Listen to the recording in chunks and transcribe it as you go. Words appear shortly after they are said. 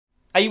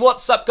Hey,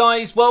 what's up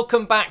guys?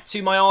 Welcome back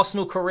to my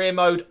Arsenal career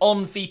mode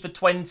on FIFA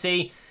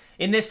 20.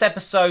 In this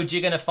episode,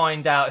 you're going to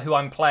find out who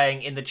I'm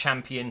playing in the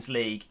Champions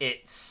League.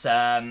 It's,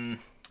 I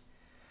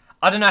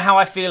don't know how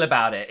I feel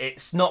about it.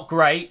 It's not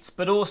great,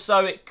 but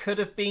also it could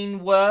have been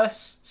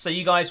worse. So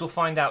you guys will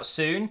find out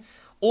soon.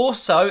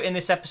 Also, in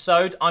this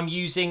episode, I'm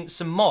using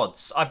some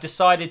mods. I've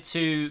decided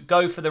to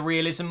go for the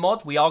realism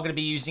mod. We are going to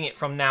be using it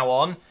from now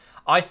on.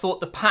 I thought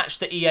the patch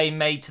that EA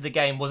made to the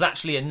game was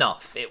actually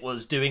enough. It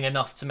was doing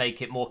enough to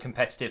make it more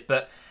competitive,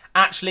 but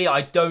actually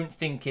I don't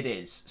think it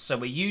is. So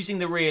we're using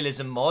the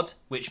realism mod,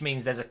 which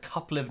means there's a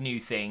couple of new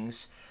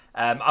things.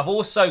 I've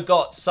also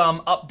got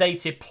some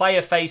updated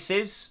player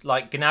faces,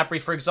 like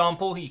Gnabry, for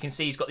example. You can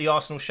see he's got the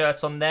Arsenal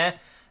shirt on there.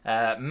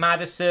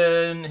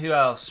 Maddison, who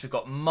else? We've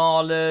got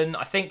Marlon.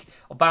 I think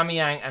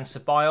Aubameyang and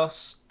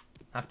Ceballos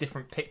have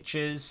different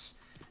pictures.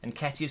 And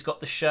Ketty's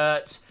got the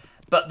shirt.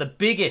 But the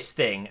biggest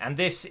thing, and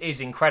this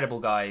is incredible,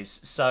 guys,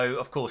 so,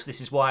 of course,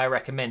 this is why I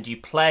recommend you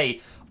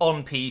play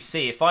on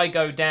PC. If I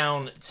go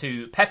down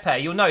to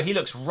Pepe, you'll know he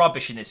looks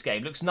rubbish in this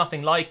game, looks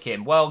nothing like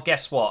him. Well,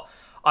 guess what?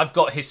 I've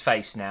got his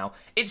face now.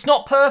 It's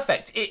not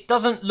perfect. It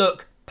doesn't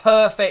look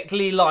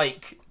perfectly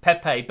like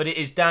Pepe, but it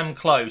is damn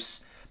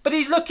close. But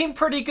he's looking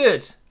pretty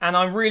good, and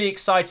I'm really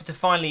excited to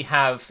finally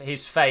have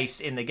his face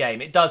in the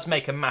game. It does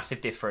make a massive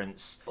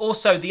difference.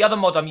 Also, the other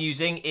mod I'm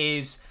using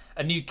is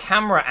a new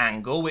camera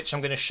angle, which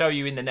I'm going to show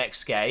you in the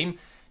next game.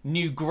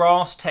 New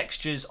grass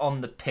textures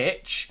on the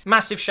pitch.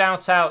 Massive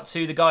shout out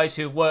to the guys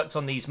who have worked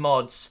on these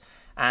mods.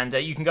 And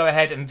you can go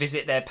ahead and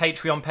visit their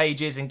Patreon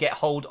pages and get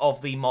hold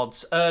of the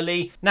mods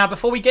early. Now,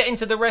 before we get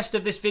into the rest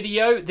of this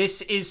video,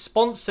 this is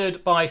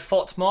sponsored by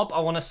FotMob. I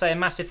want to say a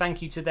massive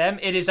thank you to them.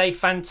 It is a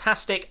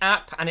fantastic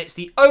app, and it's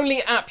the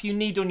only app you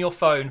need on your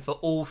phone for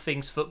all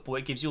things football.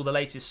 It gives you all the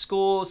latest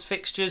scores,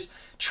 fixtures,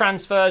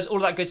 transfers, all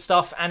that good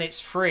stuff, and it's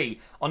free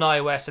on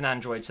iOS and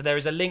Android. So there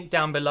is a link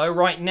down below.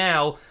 Right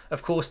now,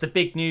 of course, the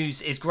big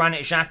news is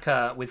Granit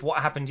Xhaka with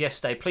what happened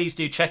yesterday. Please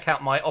do check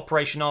out my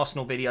Operation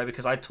Arsenal video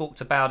because I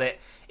talked about it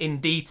in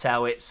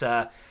detail. It's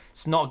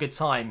not a good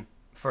time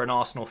for an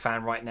Arsenal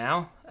fan right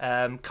now.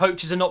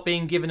 Coaches are not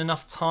being given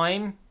enough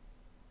time.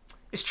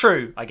 It's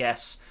true, I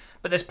guess.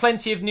 But there's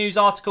plenty of news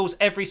articles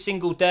every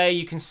single day.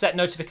 You can set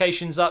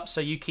notifications up so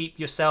you keep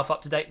yourself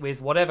up to date with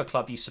whatever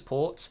club you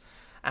support.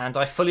 And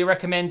I fully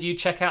recommend you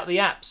check out the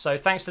app. So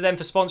thanks to them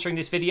for sponsoring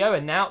this video.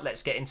 And now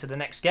let's get into the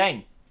next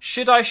game.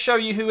 Should I show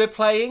you who we're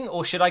playing,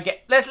 or should I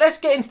get... Let's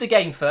get into the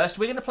game first.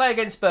 We're going to play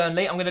against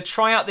Burnley. I'm going to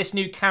try out this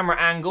new camera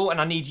angle,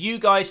 and I need you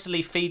guys to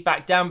leave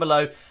feedback down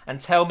below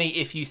and tell me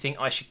if you think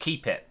I should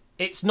keep it.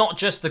 It's not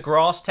just the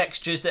grass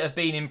textures that have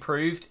been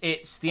improved,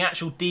 it's the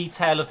actual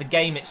detail of the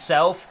game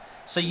itself,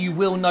 so you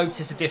will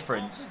notice a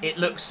difference. It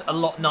looks a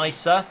lot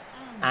nicer,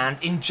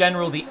 and in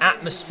general, the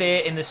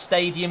atmosphere in the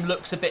stadium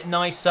looks a bit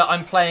nicer.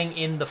 I'm playing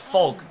in the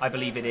fog, I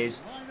believe it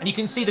is. And you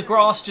can see the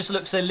grass just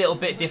looks a little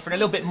bit different, a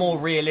little bit more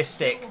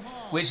realistic,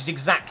 which is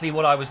exactly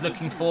what I was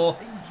looking for.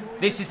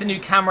 This is the new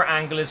camera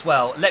angle as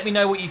well. Let me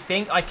know what you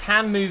think. I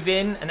can move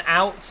in and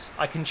out.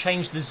 I can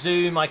change the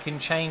zoom. I can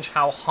change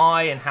how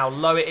high and how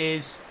low it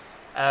is.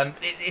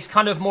 It's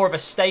kind of more of a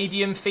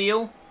stadium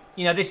feel.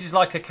 You know, this is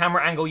like a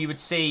camera angle you would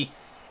see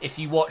if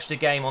you watched a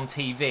game on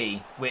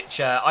TV, which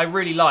I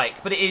really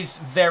like, but it is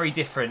very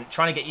different.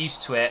 Trying to get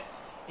used to it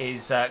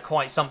is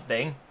quite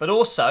something. But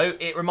also,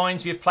 it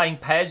reminds me of playing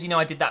PES. You know,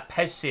 I did that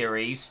PES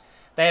series.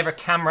 They have a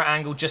camera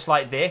angle just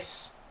like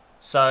this.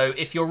 So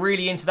if you're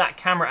really into that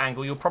camera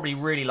angle, you'll probably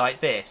really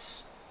like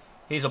this.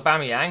 Here's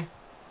Aubameyang.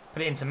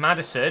 Put it into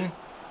Maddison.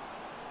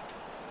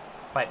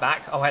 Play it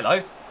back. Oh,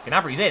 hello.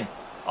 Gnabry's in.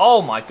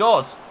 Oh, my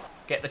God.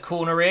 Get the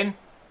corner in.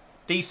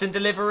 Decent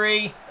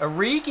delivery.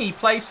 Origi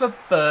plays for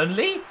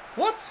Burnley?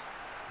 What?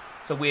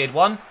 It's a weird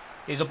one.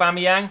 Here's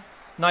Aubameyang.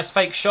 Nice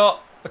fake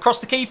shot. Across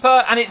the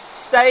keeper, and it's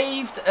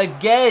saved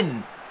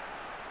again.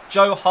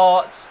 Joe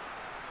Hart,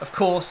 of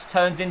course,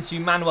 turns into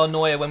Manuel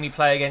Neuer when we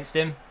play against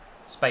him.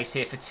 Space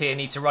here for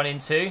Tierney to run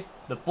into.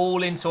 The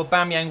ball into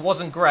Aubameyang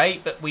wasn't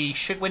great, but we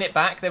should win it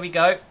back. There we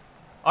go.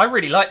 I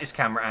really like this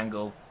camera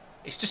angle.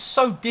 It's just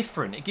so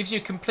different. It gives you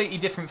a completely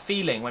different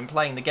feeling when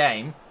playing the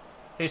game.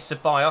 Here's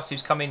Ceballos,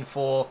 who's come in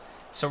for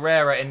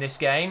Torreira in this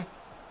game.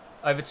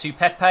 Over to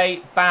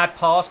Pepe. Bad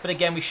pass, but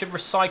again, we should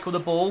recycle the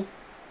ball.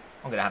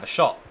 I'm going to have a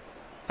shot.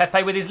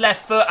 Pepe with his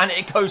left foot, and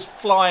it goes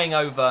flying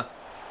over.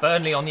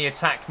 Burnley on the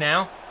attack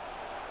now.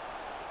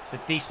 It's a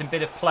decent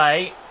bit of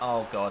play.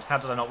 Oh, God. How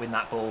did I not win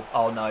that ball?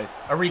 Oh, no.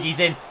 Origi's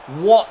in.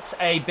 What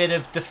a bit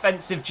of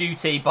defensive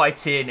duty by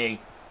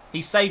Tierney.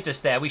 He saved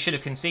us there. We should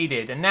have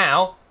conceded. And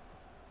now,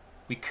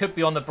 we could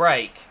be on the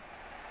break.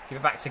 Give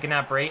it back to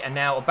Gnabry. And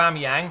now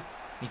Aubameyang.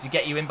 Need to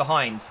get you in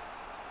behind.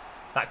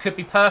 That could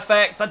be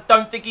perfect. I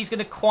don't think he's going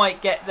to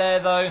quite get there,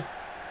 though.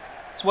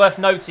 It's worth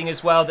noting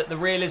as well that the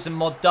realism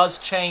mod does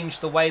change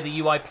the way the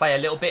UI play a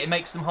little bit. It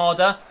makes them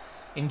harder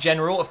in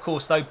general. Of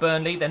course, though,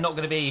 Burnley, they're not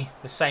going to be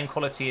the same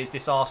quality as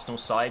this Arsenal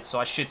side,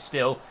 so I should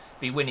still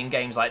be winning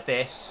games like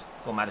this.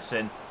 Or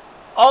Maddison.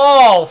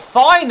 Oh,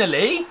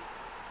 finally!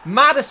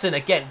 Maddison,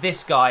 again,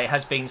 this guy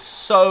has been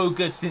so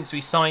good since we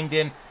signed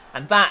him.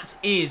 And that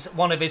is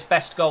one of his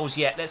best goals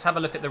yet. Let's have a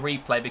look at the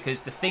replay,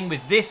 because the thing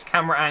with this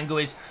camera angle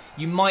is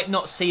you might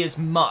not see as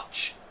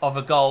much of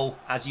a goal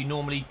as you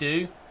normally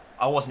do.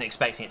 I wasn't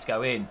expecting it to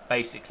go in,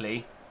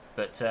 basically.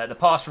 But the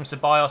pass from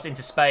Ceballos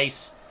into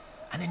space,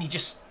 and then he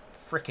just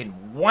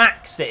freaking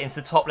whacks it into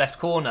the top left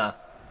corner.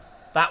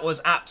 That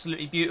was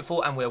absolutely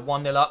beautiful, and we're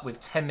 1-0 up with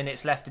 10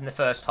 minutes left in the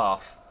first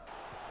half.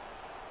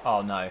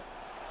 Oh, no.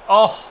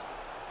 Oh!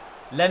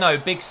 Leno,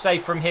 big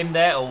save from him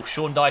there. Oh,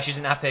 Sean Dyche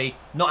isn't happy.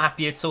 Not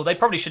happy at all. They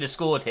probably should have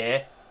scored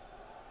here.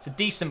 It's a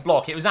decent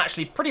block. It was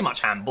actually pretty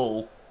much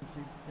handball.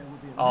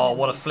 Oh,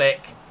 what a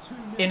flick.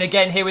 In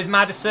again here with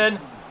Maddison.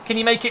 Can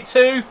he make it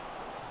 2?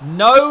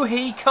 No,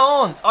 he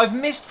can't. I've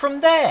missed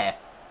from there.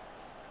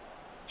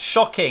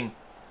 Shocking.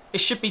 It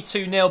should be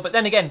 2-0. But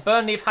then again,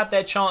 Burnley have had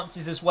their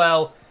chances as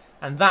well.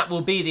 And that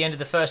will be the end of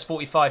the first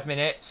 45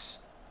 minutes.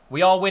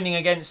 We are winning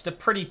against a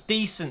pretty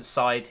decent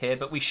side here,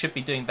 but we should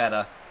be doing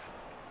better.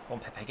 Come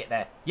on, Pepe, get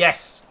there.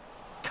 Yes!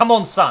 Come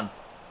on, son.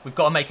 We've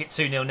got to make it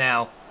 2-0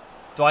 now.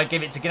 Do I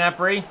give it to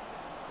Gnabry?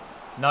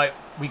 No.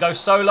 We go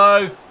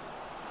solo.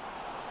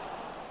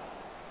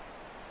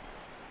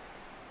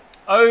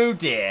 Oh,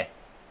 dear.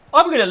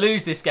 I'm going to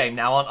lose this game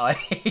now, aren't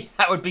I?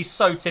 That would be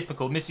so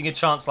typical, missing a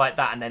chance like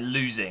that and then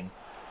losing.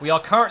 We are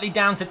currently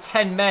down to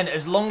 10 men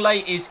as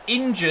Longley is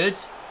injured.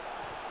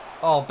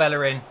 Oh,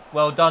 Bellerin.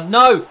 Well done.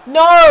 No!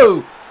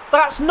 No!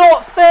 That's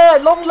not fair.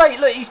 Longley,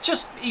 look, he's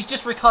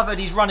just recovered.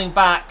 He's running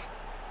back.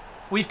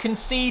 We've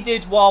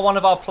conceded while one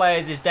of our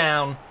players is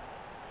down.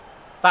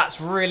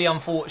 That's really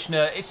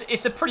unfortunate.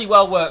 It's a pretty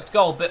well worked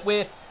goal, but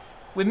we're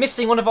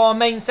missing one of our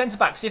main centre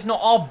backs, if not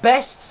our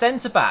best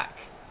centre back.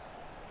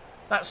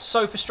 That's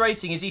so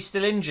frustrating. Is he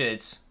still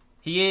injured?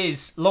 He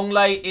is.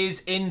 Longley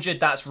is injured.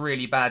 That's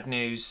really bad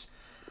news.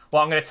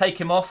 Well, I'm going to take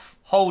him off.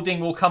 Holding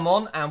will come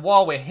on, and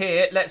while we're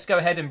here, let's go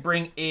ahead and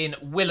bring in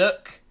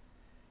Willock.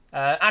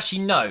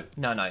 Actually, no.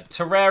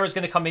 Torreira's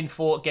going to come in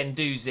for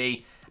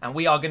Guendouzi, and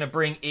we are going to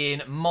bring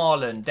in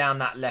Marlon down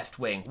that left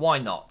wing. Why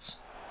not?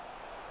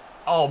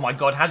 Oh my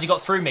God, has he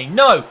got through me?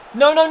 No!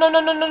 No!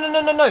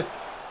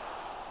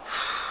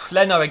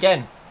 Leno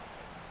again.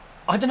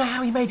 I don't know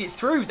how he made it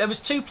through. There was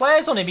 2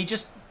 players on him.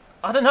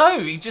 I don't know.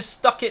 He just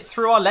stuck it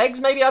through our legs.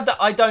 Maybe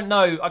I don't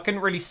know. I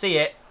couldn't really see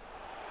it.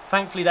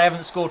 Thankfully, they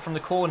haven't scored from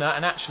the corner,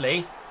 and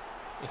actually,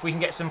 if we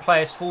can get some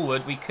players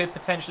forward, we could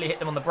potentially hit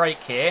them on the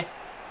break here.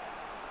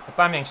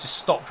 Aubameyang's just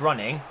stopped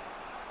running.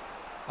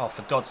 Oh,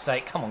 for God's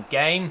sake. Come on,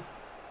 game.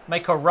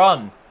 Make a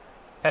run.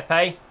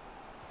 Pepe.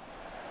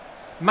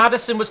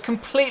 Maddison was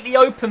completely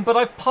open, but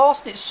I've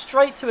passed it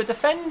straight to a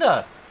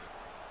defender.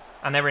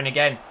 And they're in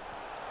again.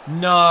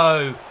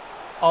 No.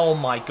 Oh,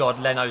 my God.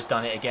 Leno's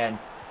done it again.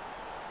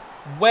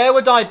 Where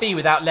would I be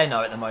without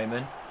Leno at the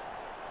moment?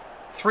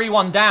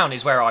 3-1 down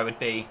is where I would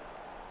be.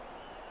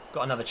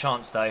 Got another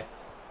chance, though.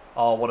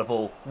 Oh, what a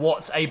ball.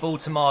 What a ball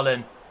to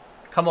Marlon.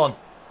 Come on.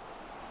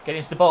 Get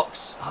into the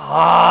box.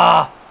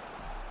 Ah!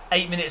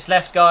 8 minutes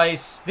left,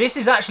 guys. This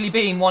is actually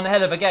being one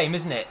hell of a game,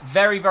 isn't it?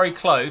 Very, very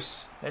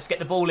close. Let's get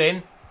the ball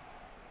in.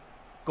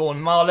 Go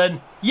on,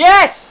 Marlon.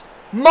 Yes!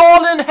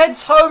 Marlon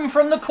heads home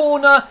from the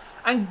corner.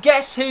 And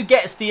guess who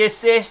gets the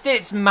assist?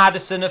 It's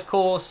Maddison, of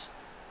course.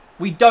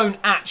 We don't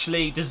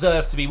actually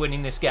deserve to be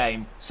winning this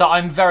game. So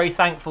I'm very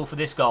thankful for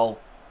this goal.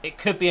 It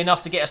could be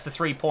enough to get us the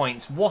 3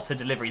 points. What a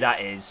delivery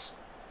that is.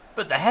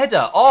 But the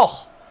header,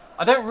 oh,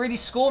 I don't really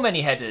score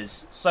many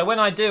headers. So when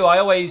I do, I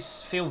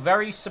always feel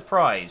very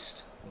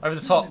surprised. Over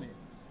the top.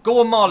 Go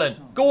on,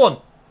 Marlon. Go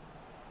on.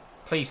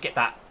 Please get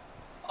that.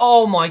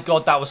 Oh my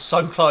God, that was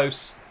so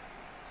close.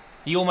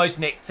 He almost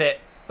nicked it.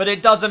 But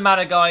it doesn't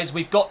matter, guys.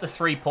 We've got the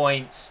 3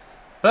 points.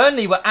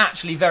 Burnley were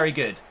actually very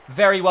good.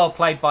 Very well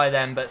played by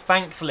them. But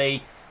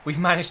thankfully, we've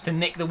managed to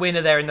nick the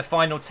winner there in the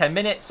final 10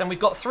 minutes. And we've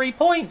got 3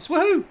 points.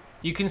 Woohoo!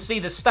 You can see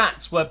the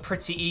stats were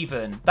pretty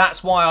even.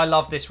 That's why I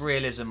love this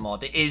realism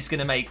mod. It is going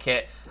to make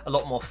it a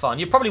lot more fun.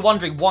 You're probably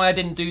wondering why I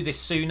didn't do this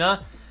sooner.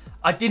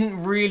 I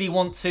didn't really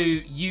want to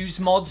use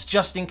mods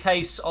just in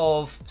case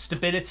of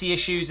stability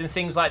issues and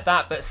things like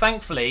that. But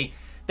thankfully,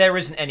 there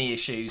isn't any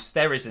issues.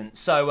 There isn't.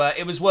 So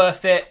it was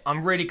worth it.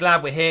 I'm really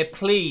glad we're here.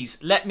 Please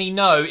let me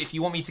know if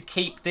you want me to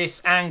keep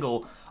this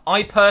angle.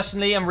 I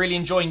personally am really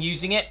enjoying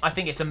using it. I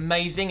think it's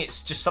amazing.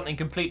 It's just something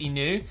completely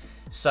new.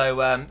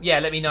 So, yeah,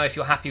 let me know if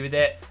you're happy with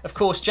it. Of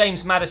course,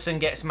 James Maddison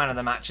gets man of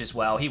the match as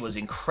well. He was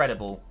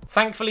incredible.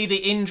 Thankfully, the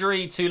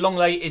injury to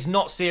Longley is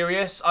not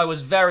serious. I was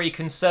very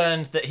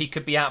concerned that he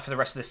could be out for the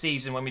rest of the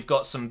season when we've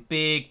got some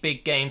big,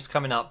 big games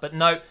coming up. But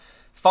no,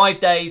 5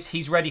 days,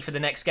 he's ready for the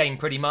next game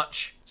pretty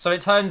much. So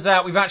it turns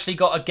out we've actually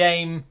got a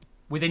game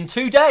within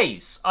 2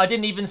 days. I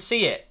didn't even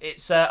see it.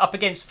 It's up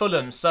against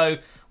Fulham, so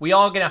we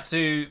are going to have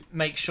to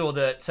make sure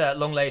that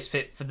Longley is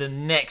fit for the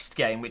next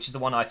game, which is the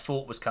one I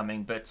thought was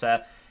coming. But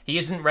he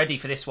isn't ready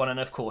for this one, and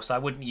of course I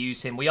wouldn't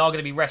use him. We are going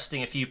to be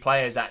resting a few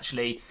players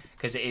actually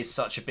because it is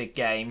such a big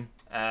game.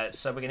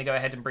 So we're going to go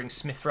ahead and bring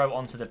Smith Rowe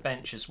onto the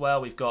bench as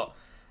well. We've got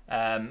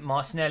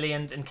Martinelli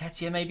and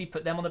Nketiah, maybe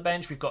put them on the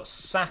bench. We've got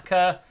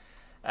Saka.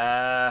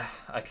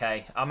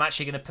 Okay, I'm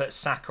actually going to put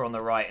Saka on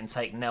the right and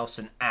take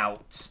Nelson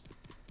out.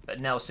 But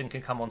Nelson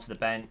can come onto the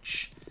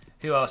bench.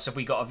 Who else have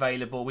we got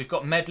available? We've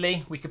got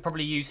Medley. We could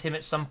probably use him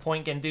at some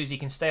point. Guendouzi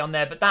can stay on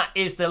there. But that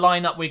is the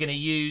lineup we're going to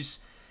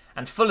use.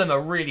 And Fulham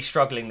are really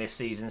struggling this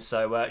season,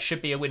 so it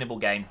should be a winnable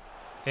game.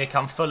 Here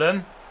come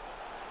Fulham.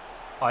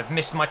 I've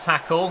missed my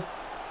tackle.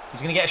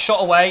 He's going to get a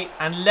shot away.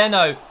 And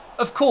Leno,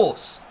 of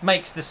course,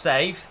 makes the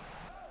save.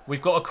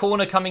 We've got a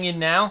corner coming in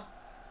now.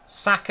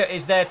 Saka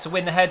is there to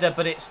win the header,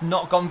 but it's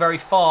not gone very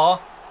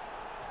far.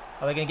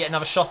 Are they going to get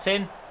another shot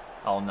in?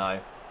 Oh,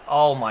 no.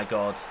 Oh, my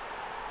God.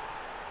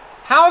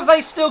 How have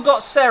they still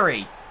got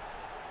Seri?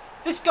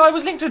 This guy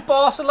was linked with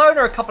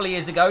Barcelona a couple of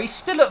years ago. He's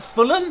still at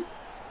Fulham?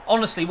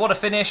 Honestly, what a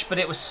finish, but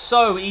it was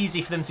so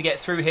easy for them to get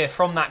through here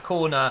from that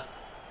corner.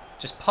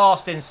 Just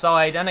passed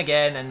inside and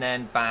again, and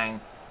then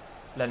bang.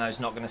 Leno's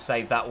not going to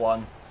save that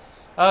one.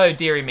 Oh,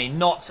 dearie me.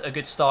 Not a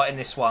good start in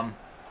this one.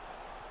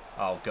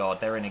 Oh, God,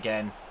 they're in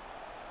again.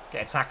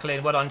 Get a tackle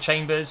in. Well done,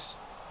 Chambers.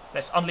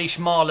 Let's unleash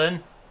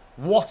Marlon.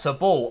 What a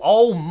ball.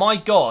 Oh, my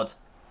God.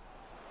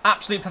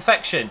 Absolute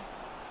perfection.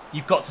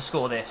 You've got to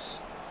score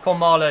this.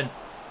 Come on, Marlon.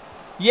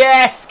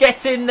 Yes,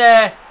 get in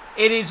there.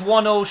 It is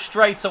 1-0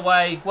 straight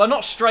away. Well,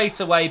 not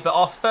straight away, but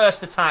our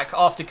first attack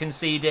after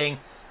conceding.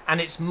 And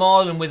it's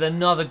Marlon with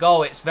another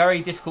goal. It's very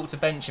difficult to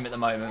bench him at the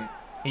moment.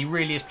 He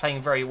really is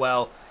playing very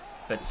well.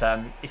 But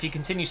if he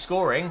continues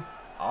scoring,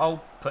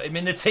 I'll put him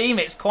in the team.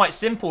 It's quite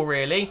simple,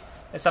 really.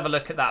 Let's have a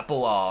look at that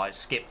ball. Oh, it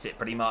skipped it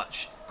pretty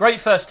much.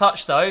 Great first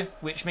touch, though,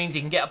 which means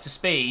he can get up to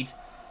speed.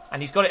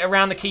 And he's got it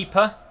around the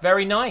keeper.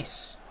 Very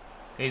nice.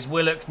 Here's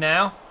Willock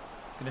now.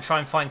 Going to try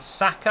and find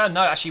Saka.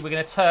 No, actually, we're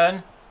going to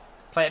turn.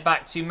 Play it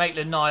back to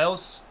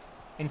Maitland-Niles.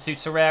 Into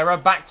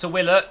Torreira. Back to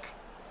Willock.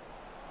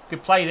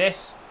 Good play,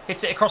 this.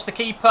 Hits it across the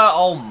keeper.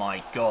 Oh,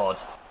 my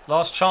God.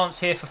 Last chance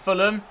here for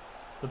Fulham.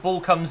 The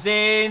ball comes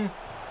in.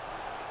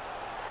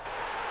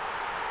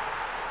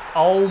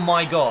 Oh,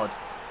 my God.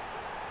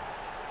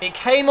 It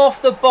came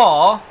off the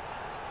bar.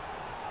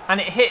 And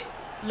it hit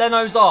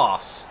Leno's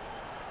arse.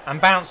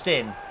 And bounced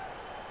in.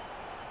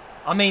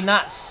 I mean,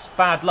 that's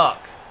bad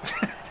luck.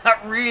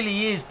 That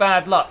really is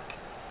bad luck.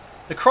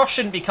 The cross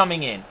shouldn't be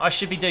coming in. I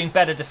should be doing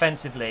better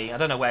defensively. I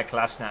don't know where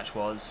Kolasinac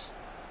was.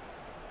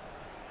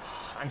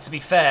 And to be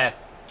fair,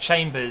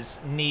 Chambers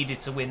needed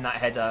to win that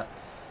header.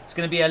 It's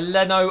going to be a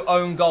Leno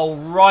own goal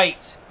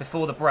right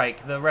before the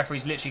break. The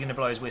referee's literally going to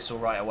blow his whistle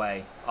right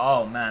away.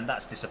 Oh, man,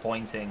 that's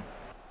disappointing.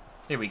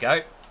 Here we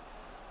go.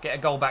 Get a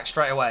goal back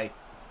straight away.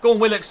 Go on,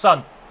 Willock's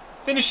son.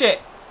 Finish it.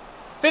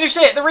 Finish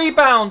it. The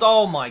rebound.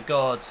 Oh, my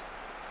God.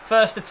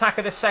 First attack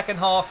of the second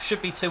half.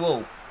 Should be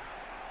 2-2.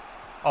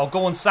 Oh,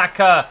 go on,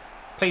 Saka.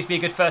 Please be a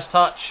good first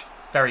touch.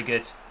 Very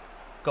good.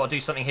 Got to do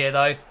something here,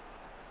 though.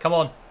 Come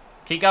on.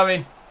 Keep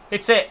going.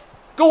 Hit it.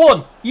 Go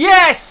on.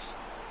 Yes!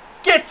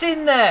 Get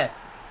in there.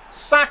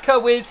 Saka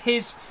with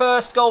his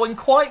first goal in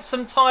quite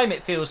some time,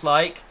 it feels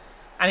like.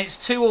 And it's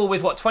 2-2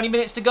 with, what, 20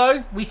 minutes to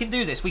go? We can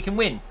do this. We can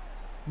win.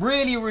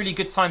 Really, really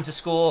good time to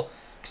score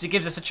because it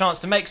gives us a chance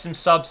to make some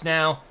subs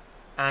now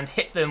and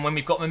hit them when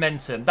we've got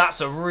momentum.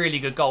 That's a really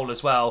good goal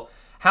as well.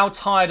 How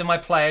tired are my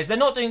players? They're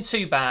not doing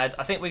too bad.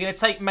 I think we're going to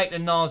take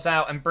Maitland-Niles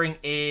out and bring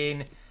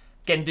in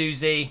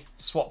Guendouzi.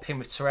 Swap him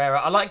with Torreira.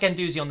 I like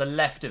Guendouzi on the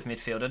left of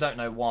midfield. I don't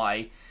know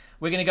why.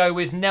 We're going to go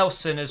with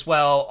Nelson as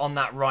well on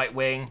that right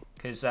wing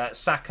because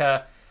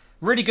Saka,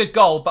 really good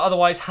goal, but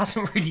otherwise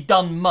hasn't really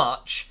done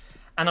much.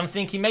 And I'm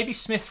thinking maybe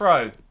Smith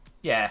Rowe.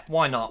 Yeah,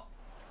 why not?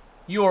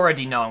 You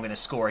already know I'm going to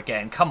score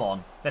again. Come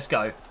on, let's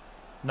go.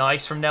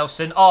 Nice from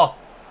Nelson. Oh,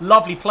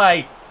 lovely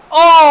play.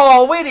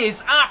 Oh, it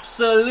is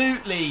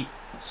absolutely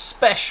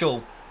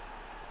special.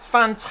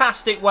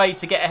 Fantastic way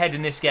to get ahead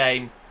in this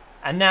game.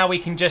 And now we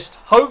can just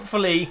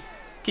hopefully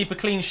keep a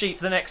clean sheet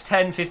for the next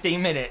 10-15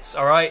 minutes.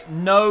 All right,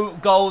 no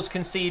goals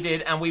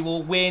conceded and we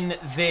will win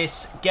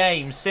this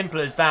game.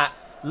 Simple as that.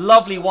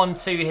 Lovely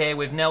 1-2 here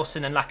with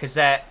Nelson and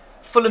Lacazette.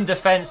 Fulham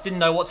defence didn't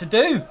know what to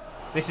do.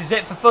 This is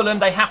it for Fulham.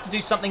 They have to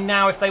do something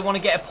now if they want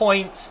to get a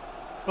point.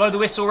 Blow the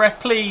whistle, ref,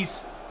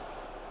 please.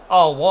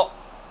 Oh, what?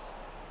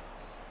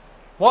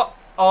 What?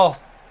 Oh,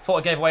 thought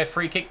I gave away a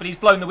free kick, but he's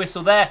blown the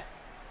whistle there.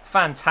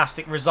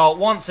 Fantastic result.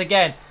 Once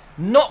again,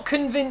 not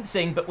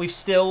convincing, but we've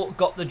still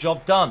got the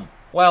job done.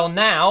 Well,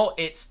 now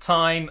it's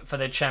time for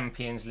the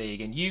Champions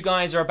League, and you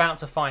guys are about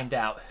to find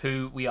out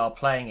who we are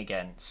playing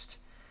against.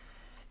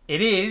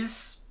 It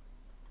is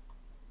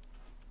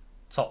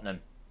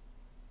Tottenham.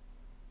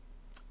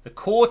 The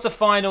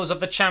quarterfinals of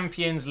the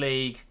Champions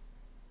League,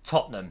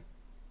 Tottenham.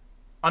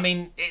 I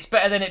mean, it's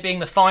better than it being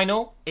the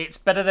final. It's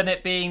better than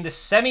it being the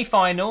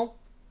semi-final.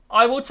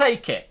 I will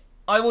take it.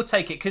 I will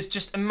take it because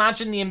just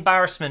imagine the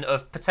embarrassment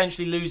of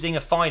potentially losing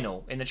a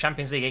final in the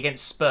Champions League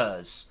against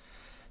Spurs.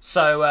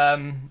 So,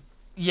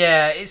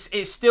 yeah,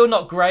 it's still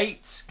not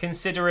great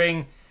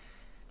considering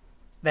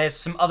there's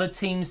some other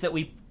teams that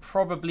we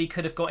probably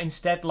could have got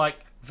instead,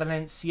 like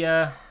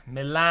Valencia,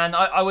 Milan.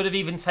 I would have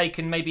even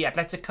taken maybe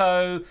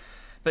Atletico.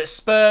 But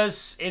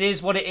Spurs, it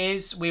is what it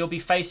is. We will be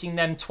facing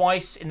them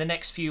twice in the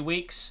next few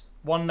weeks.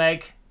 One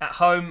leg at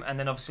home and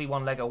then obviously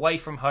one leg away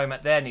from home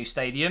at their new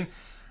stadium.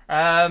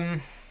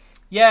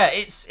 Yeah,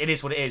 it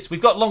is what it is.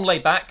 We've got Longley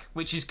back,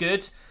 which is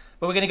good.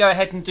 But we're going to go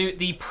ahead and do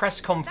the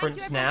press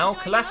conference now.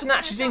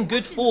 Kolasinac is in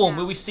good form.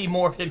 Will we see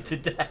more of him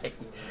today?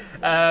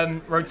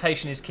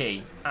 Rotation is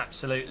key.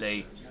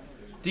 Absolutely.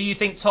 Do you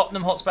think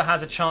Tottenham Hotspur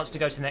has a chance to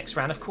go to the next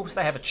round? Of course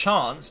they have a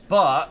chance,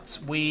 but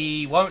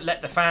we won't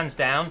let the fans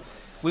down.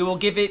 We will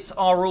give it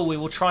our all. We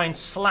will try and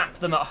slap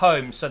them at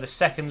home so the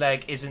second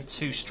leg isn't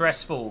too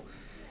stressful.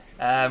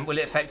 Will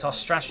it affect our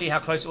strategy? How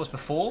close it was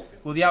before?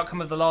 Will the outcome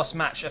of the last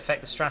match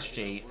affect the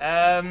strategy?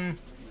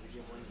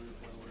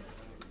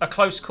 A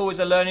close call is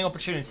a learning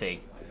opportunity.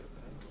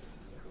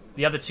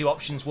 The other two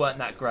options weren't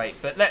that great.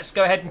 But let's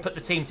go ahead and put the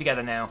team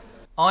together now.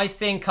 I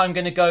think I'm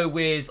going to go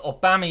with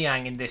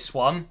Aubameyang in this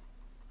one.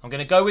 I'm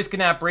going to go with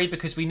Gnabry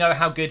because we know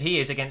how good he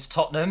is against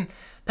Tottenham.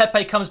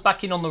 Pepe comes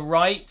back in on the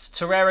right.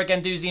 Torreira,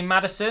 Guendouzi and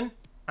Maddison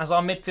as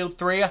our midfield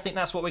three. I think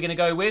that's what we're going to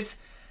go with.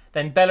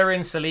 Then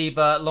Bellerin,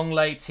 Saliba,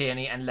 Longley,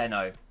 Tierney and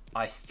Leno.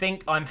 I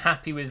think I'm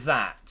happy with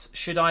that.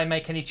 Should I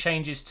make any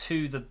changes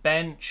to the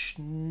bench?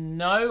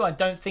 No, I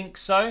don't think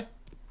so.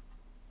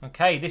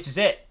 Okay, this is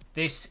it.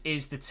 This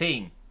is the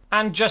team.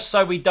 And just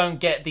so we don't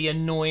get the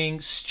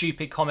annoying,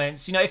 stupid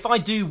comments, you know, if I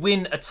do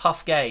win a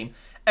tough game,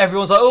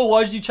 everyone's like, oh,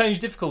 why did you change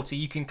difficulty?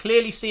 You can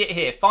clearly see it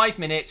here. 5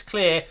 minutes,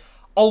 clear,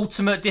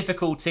 ultimate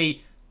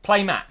difficulty,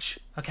 play match.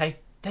 Okay,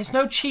 there's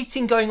no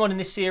cheating going on in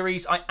this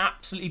series. I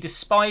absolutely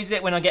despise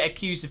it when I get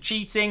accused of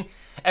cheating.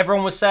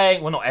 Everyone was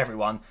saying, well, not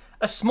everyone,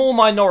 a small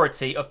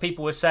minority of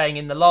people were saying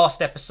in the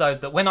last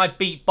episode that when I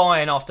beat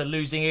Bayern after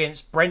losing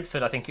against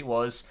Brentford, I think it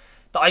was,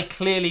 that I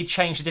clearly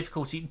changed the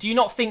difficulty. Do you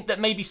not think that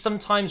maybe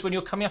sometimes when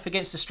you're coming up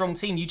against a strong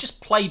team, you just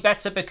play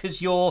better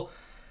because you're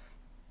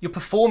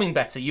performing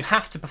better? You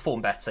have to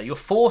perform better. You're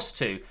forced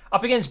to.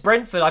 Up against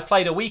Brentford, I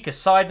played a weaker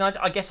side, and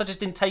I guess I just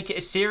didn't take it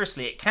as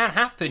seriously. It can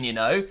happen, you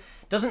know.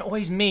 Doesn't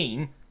always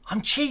mean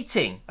I'm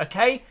cheating,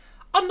 okay?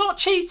 I'm not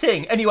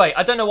cheating. Anyway,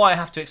 I don't know why I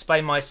have to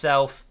explain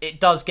myself.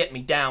 It does get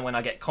me down when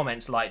I get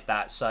comments like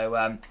that.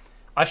 So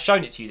I've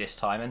shown it to you this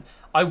time, and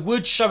I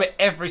would show it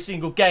every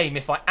single game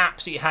if I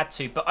absolutely had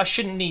to, but I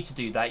shouldn't need to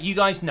do that. You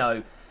guys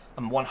know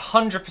I'm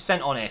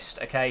 100%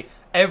 honest, okay?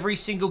 Every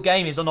single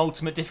game is on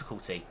ultimate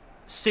difficulty.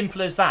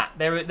 Simple as that.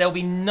 There'll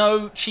be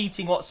no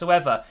cheating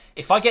whatsoever.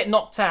 If I get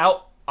knocked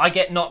out, I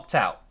get knocked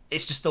out.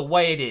 It's just the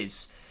way it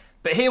is.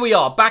 But here we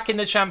are, back in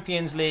the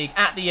Champions League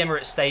at the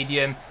Emirates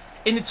Stadium.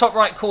 In the top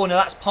right corner,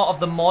 that's part of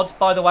the mod,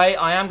 by the way.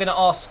 I am going to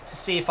ask to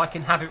see if I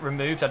can have it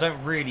removed. I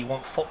don't really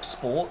want Fox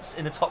Sports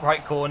in the top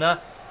right corner.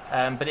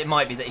 But it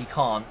might be that he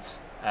can't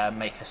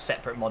make a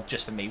separate mod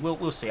just for me.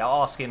 We'll see.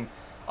 I'll ask him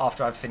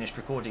after I've finished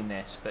recording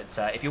this. But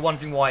if you're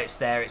wondering why it's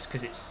there, it's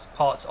because it's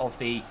part of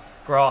the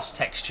grass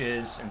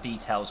textures and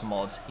details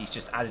mod. He's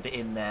just added it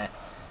in there.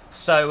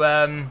 So,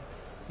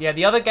 yeah,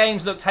 the other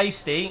games look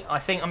tasty. I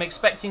think I'm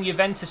expecting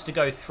Juventus to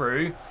go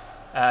through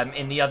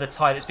in the other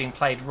tie that's being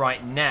played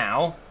right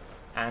now.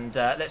 And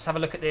let's have a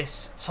look at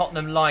this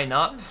Tottenham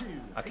lineup.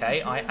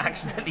 Okay, I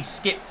accidentally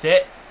skipped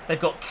it. They've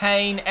got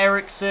Kane,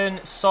 Eriksen,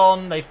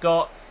 Son. They've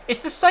got... It's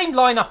the same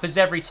lineup as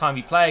every time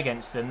we play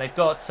against them. They've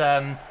got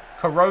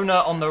Corona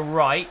on the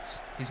right.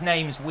 His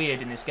name's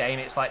weird in this game.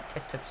 It's like...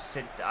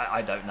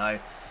 I don't know.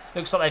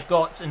 Looks like they've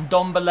got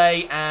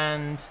Ndombele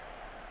and...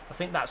 I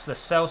think that's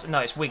Lascelles. No,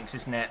 it's Winks,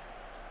 isn't it?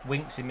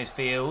 Winks in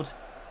midfield.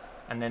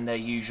 And then their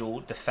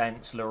usual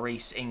defence,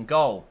 Lloris in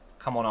goal.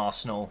 Come on,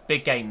 Arsenal.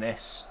 Big game,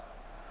 this.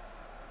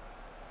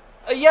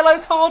 A yellow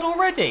card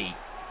already?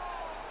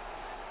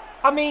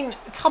 I mean,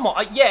 come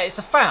on. Yeah, it's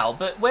a foul,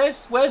 but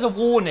where's a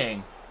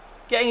warning?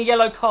 Getting a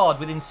yellow card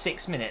within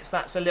 6 minutes,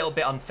 that's a little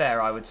bit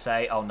unfair, I would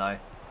say. Oh, no.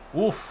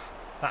 Oof.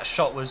 That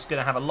shot was going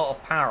to have a lot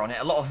of power on it,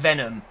 a lot of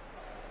venom.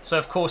 So,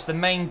 of course, the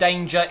main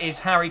danger is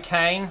Harry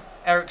Kane.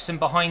 Eriksen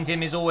behind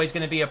him is always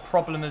going to be a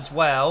problem as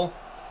well.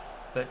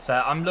 But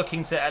I'm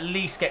looking to at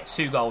least get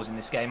 2 goals in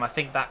this game. I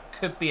think that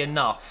could be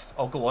enough.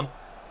 Oh, go on.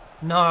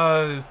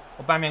 No.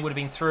 Aubameyang would have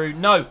been through.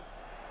 No.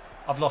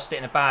 I've lost it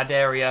in a bad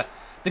area.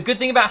 The good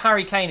thing about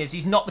Harry Kane is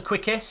he's not the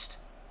quickest,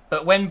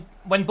 but when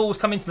balls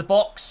come into the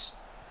box,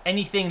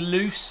 anything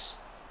loose,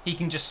 he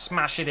can just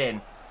smash it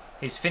in.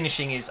 His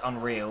finishing is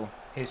unreal.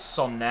 Here's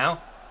Son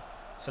now.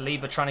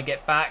 Saliba trying to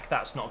get back.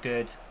 That's not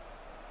good.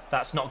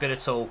 That's not good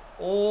at all.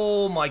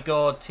 Oh my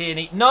God,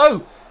 Tierney.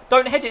 No!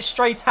 Don't head it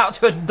straight out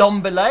to a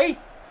Ndombele.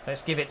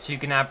 Let's give it to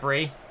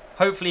Gnabry.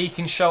 Hopefully he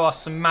can show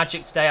us some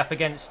magic today up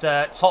against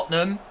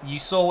Tottenham. You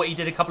saw what he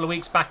did a couple of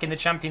weeks back in the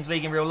Champions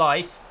League in real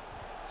life.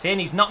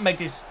 Tierney's nutmegged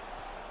his...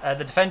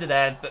 the defender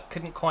there, but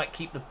couldn't quite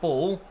keep the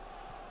ball.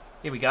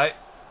 Here we go.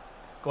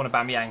 Go on,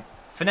 Aubameyang.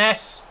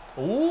 Finesse.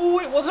 Ooh,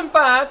 it wasn't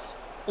bad.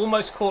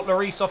 Almost caught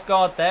Lloris off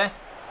guard there.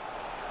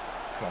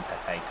 Come on,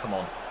 Pepe. Come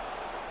on.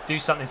 Do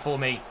something for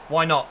me.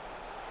 Why not?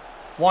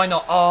 Why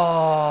not?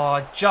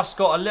 Oh, just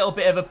got a little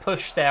bit of a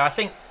push there. I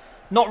think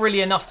not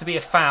really enough to be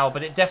a foul,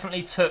 but it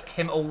definitely took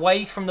him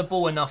away from the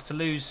ball enough to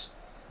lose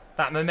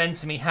that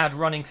momentum he had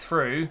running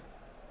through.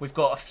 We've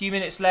got a few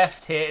minutes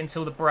left here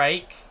until the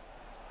break.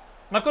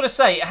 And I've got to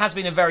say, it has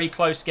been a very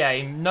close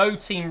game. No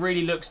team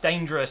really looks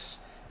dangerous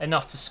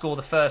enough to score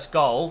the first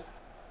goal.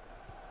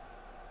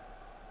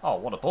 Oh,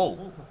 what a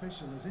ball.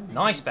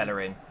 Nice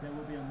Bellerin.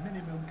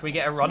 Can we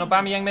get a run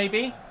Aubameyang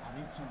maybe?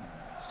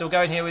 Still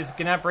going here with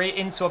Gnabry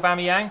into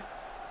Aubameyang.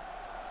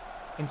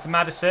 Into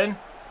Maddison.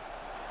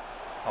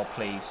 Oh,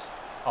 please.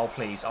 Oh,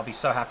 please. I'll be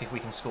so happy if we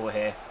can score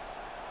here.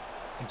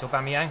 Into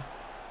Aubameyang.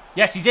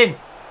 Yes, he's in.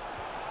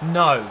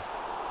 No.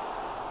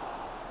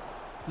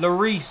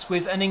 Lloris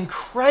with an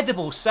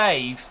incredible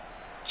save.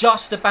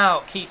 Just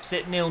about keeps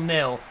it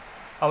 0-0.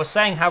 I was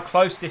saying how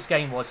close this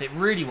game was. It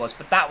really was.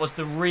 But that was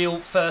the real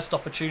first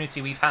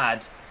opportunity we've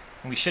had.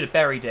 And we should have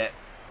buried it.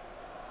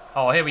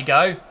 Oh, here we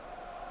go.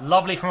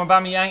 Lovely from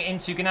Aubameyang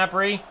into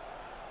Gnabry.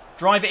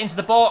 Drive it into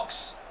the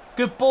box.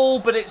 Good ball,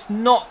 but it's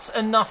not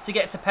enough to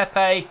get to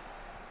Pepe.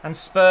 And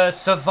Spurs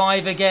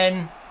survive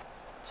again.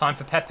 Time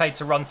for Pepe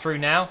to run through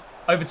now.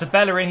 Over to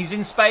Bellerin. He's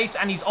in space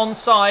and he's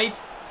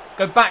onside.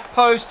 Go back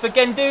post for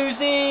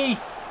Guendouzi.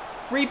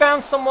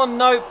 Rebound someone.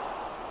 Nope.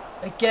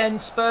 Again,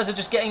 Spurs are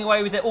just getting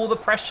away with it. All the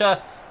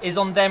pressure is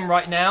on them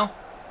right now.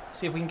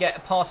 See if we can get a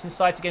pass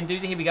inside to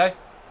Guendouzi. Here we go.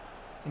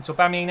 Into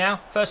Aubameyang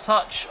now. First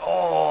touch.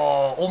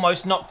 Oh,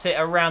 almost knocked it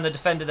around the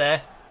defender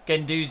there.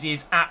 Guendouzi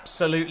is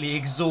absolutely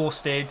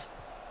exhausted.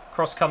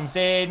 Cross comes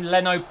in.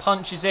 Leno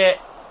punches it.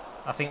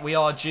 I think we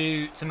are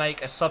due to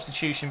make a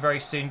substitution very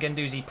soon.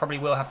 Guendouzi probably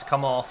will have to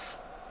come off.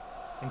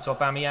 Into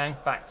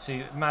Aubameyang. Back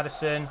to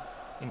Maddison.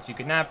 Into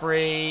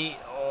Gnabry.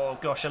 Oh,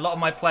 gosh. A lot of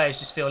my players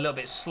just feel a little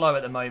bit slow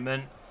at the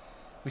moment.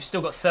 We've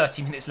still got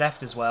 30 minutes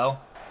left as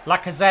well.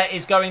 Lacazette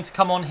is going to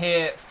come on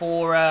here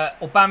for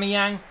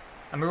Aubameyang.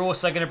 And we're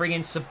also going to bring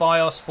in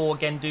Ceballos for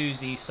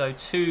Guendouzi. So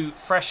 2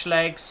 fresh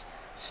legs.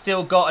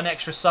 Still got an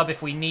extra sub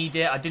if we need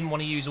it. I didn't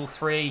want to use all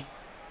 3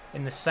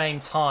 in the same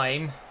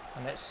time.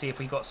 And let's see if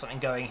we got something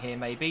going here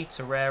maybe.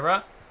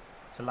 Torreira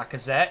to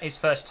Lacazette. His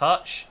first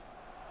touch.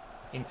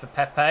 In for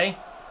Pepe.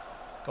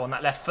 Go on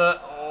that left foot.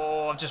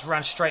 Oh, I've just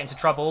ran straight into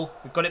trouble.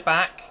 We've got it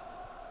back.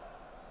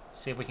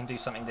 See if we can do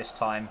something this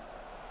time.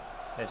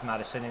 There's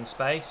Maddison in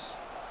space.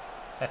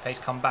 Pepe's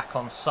come back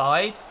on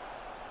side.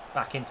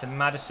 Back into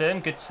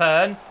Maddison. Good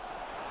turn.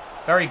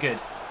 Very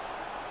good.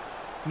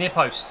 Near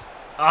post.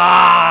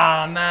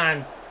 Ah,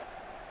 man.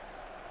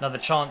 Another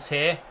chance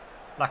here.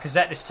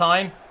 Lacazette this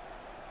time.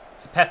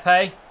 To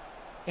Pepe.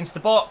 Into the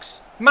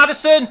box.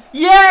 Maddison.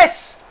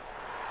 Yes!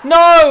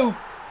 No!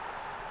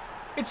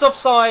 It's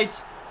offside.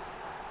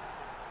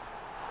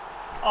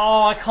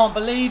 Oh, I can't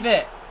believe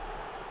it.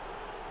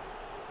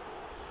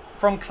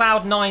 From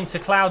cloud 9 to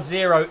cloud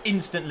 0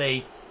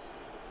 instantly.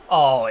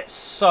 Oh, it's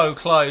so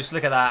close.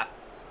 Look at that.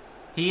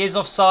 He is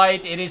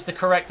offside. It is the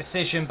correct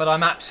decision, but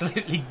I'm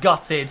absolutely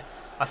gutted.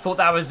 I thought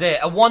that was it.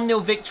 A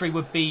 1-0 victory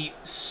would be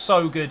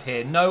so good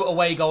here. No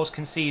away goals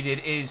conceded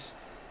is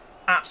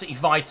absolutely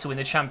vital in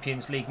the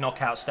Champions League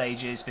knockout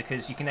stages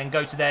because you can then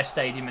go to their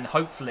stadium and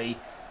hopefully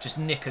just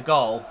nick a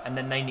goal, and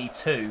then they need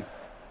 2.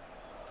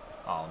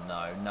 Oh,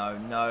 no, no,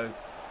 no.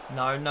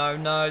 No, no,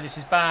 no. This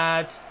is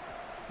bad.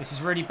 This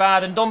is really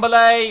bad. And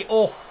Ndombele.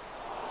 Oh,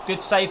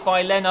 good save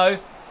by Leno.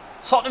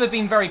 Tottenham have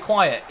been very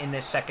quiet in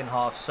this second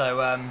half,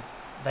 so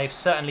they've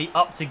certainly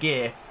upped a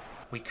gear.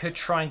 We could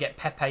try and get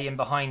Pepe in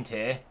behind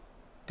here.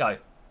 Go.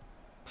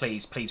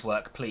 Please, please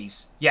work,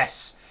 please.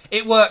 Yes,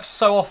 it works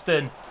so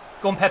often.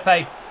 Go on,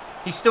 Pepe.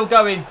 He's still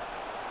going.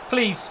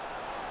 Please.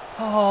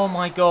 Oh,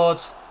 my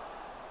God.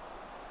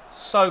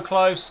 So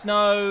close.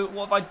 No,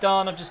 what have I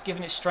done? I've just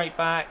given it straight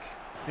back.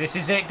 This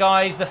is it,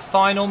 guys. The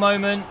final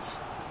moment.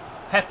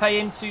 Pepe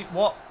into...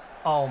 What?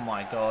 Oh,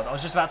 my God. I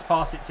was just about to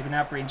pass it to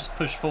Gnabry and just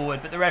push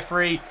forward, but the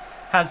referee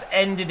has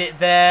ended it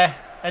there.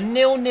 A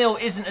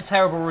 0-0 isn't a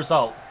terrible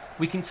result.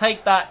 We can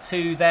take that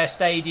to their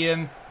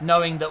stadium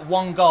knowing that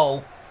 1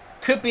 goal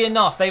could be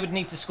enough. They would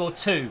need to score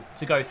 2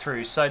 to go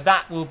through. So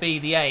that will be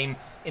the aim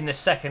in the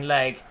second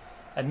leg.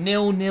 A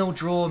 0-0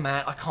 draw,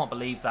 man. I can't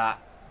believe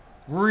that.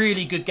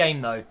 Really good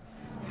game, though.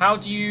 How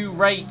do you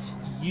rate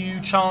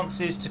you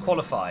chances to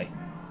qualify?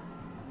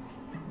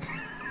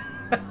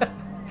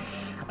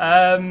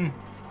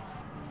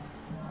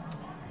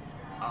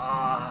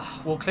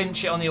 We'll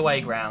clinch it on the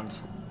away ground.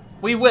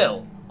 We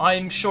will.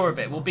 I'm sure of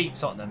it. We'll beat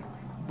Tottenham.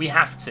 We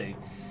have to.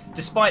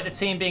 Despite the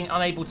team being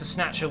unable to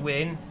snatch a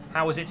win,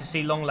 how was it to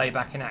see Longley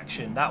back in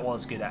action? That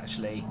was good,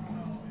 actually.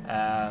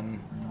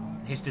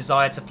 His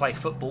desire to play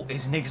football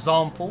is an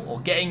example, or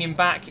getting him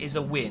back is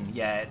a win.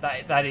 Yeah,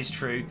 that is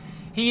true.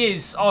 He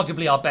is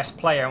arguably our best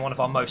player and one of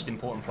our most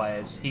important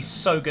players. He's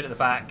so good at the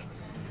back.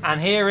 And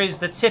here is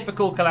the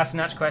typical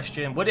Kolasinac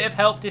question. Would it have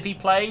helped if he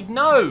played?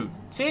 No.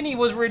 Tierney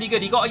was really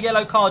good. He got a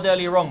yellow card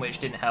earlier on, which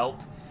didn't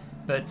help.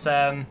 But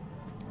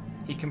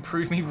he can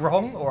prove me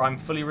wrong, or I'm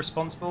fully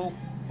responsible,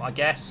 I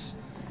guess.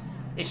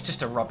 It's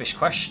just a rubbish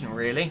question,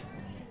 really.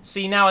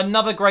 See, now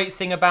another great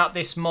thing about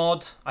this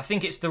mod, I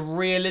think it's the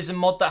realism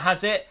mod that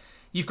has it.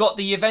 You've got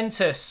the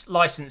Juventus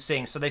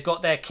licensing, so they've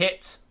got their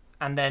kit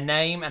and their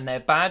name and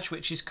their badge,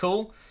 which is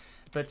cool.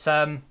 But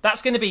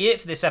that's going to be it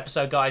for this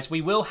episode, guys.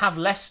 We will have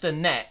Leicester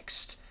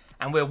next,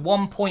 and we're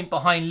 1 point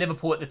behind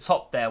Liverpool at the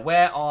top there.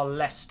 Where are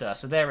Leicester?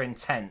 So they're in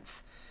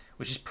 10th,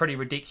 which is pretty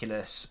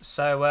ridiculous.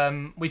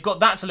 So we've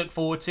got that to look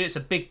forward to. It's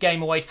a big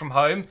game away from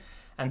home.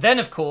 And then,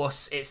 of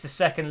course, it's the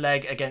second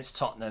leg against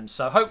Tottenham.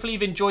 So hopefully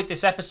you've enjoyed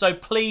this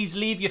episode. Please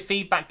leave your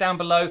feedback down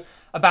below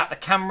about the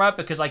camera,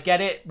 because I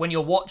get it. When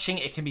you're watching,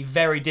 it can be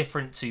very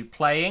different to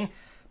playing.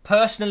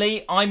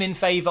 Personally, I'm in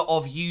favour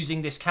of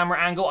using this camera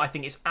angle. I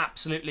think it's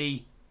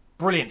absolutely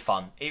brilliant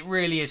fun. It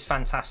really is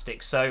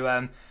fantastic.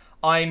 So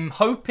I'm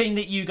hoping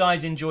that you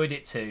guys enjoyed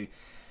it too.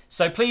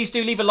 So please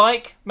do leave a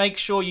like. Make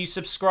sure you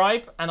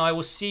subscribe. And I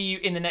will see you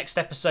in the next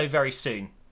episode very soon.